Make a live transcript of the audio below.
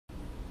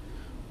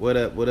What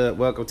up, what up?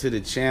 Welcome to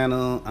the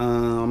channel.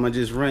 I'm gonna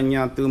just run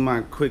y'all through my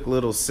quick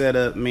little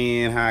setup,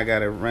 man, how I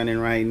got it running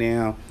right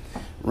now.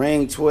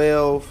 Rane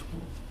 12,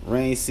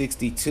 Rane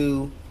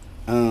 62.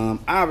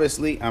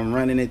 Obviously I'm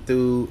running it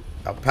through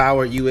a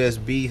powered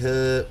USB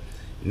hub.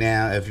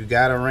 Now if you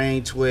got a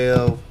Rane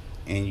 12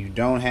 and you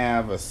don't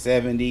have a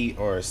 70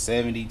 or a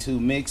 72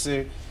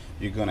 mixer,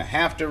 you're gonna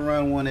have to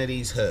run one of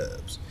these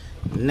hubs.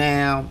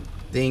 Now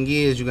thing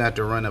is, you got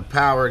to run a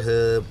powered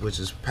hub, which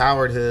is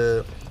powered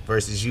hub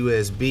versus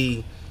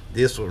USB.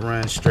 This will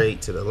run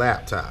straight to the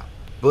laptop,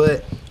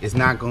 but it's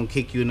not gonna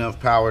kick you enough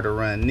power to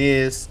run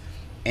this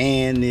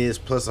and this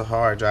plus a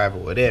hard drive or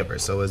whatever.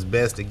 So it's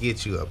best to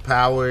get you a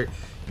powered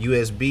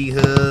USB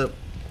hub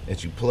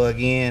that you plug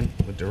in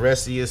with the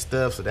rest of your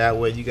stuff, so that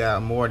way you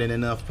got more than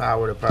enough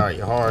power to power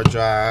your hard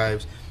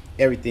drives,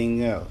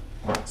 everything else.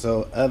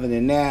 So other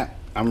than that,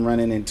 I'm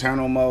running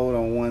internal mode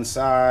on one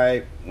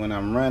side when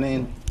I'm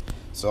running.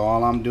 So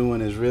all I'm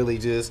doing is really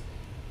just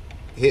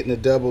hitting the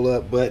double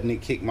up button to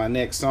kick my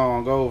next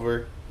song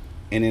over,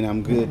 and then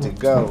I'm good to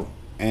go.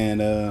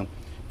 And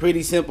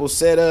pretty simple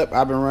setup.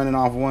 I've been running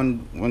off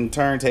one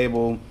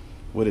turntable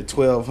with a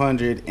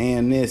 1200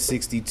 and this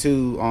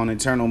 62 on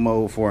internal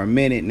mode for a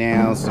minute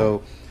now.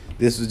 So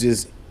this was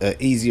just an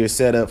easier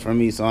setup for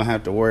me, so I don't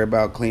have to worry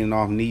about cleaning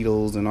off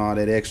needles and all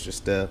that extra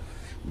stuff.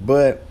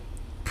 But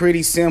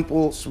pretty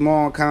simple,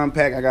 small,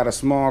 compact. I got a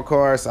small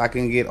car, so I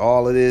can get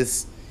all of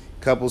this,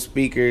 couple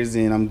speakers,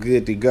 and I'm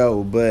good to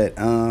go. But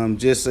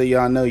just so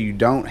y'all know, you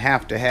don't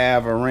have to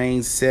have a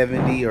Rane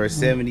 70 or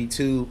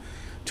 72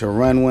 to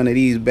run one of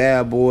these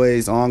bad boys.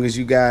 As long as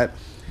you got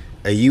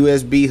a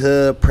USB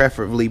hub,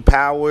 preferably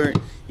powered,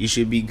 you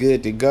should be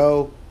good to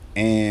go.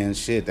 And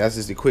shit, that's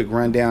just a quick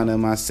rundown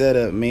of my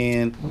setup,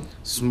 man.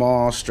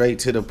 Small, straight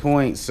to the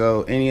point.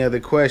 So any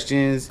other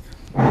questions,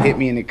 hit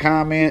me in the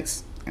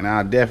comments and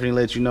I'll definitely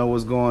let you know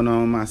what's going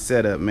on in my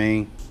setup,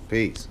 man.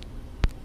 Peace.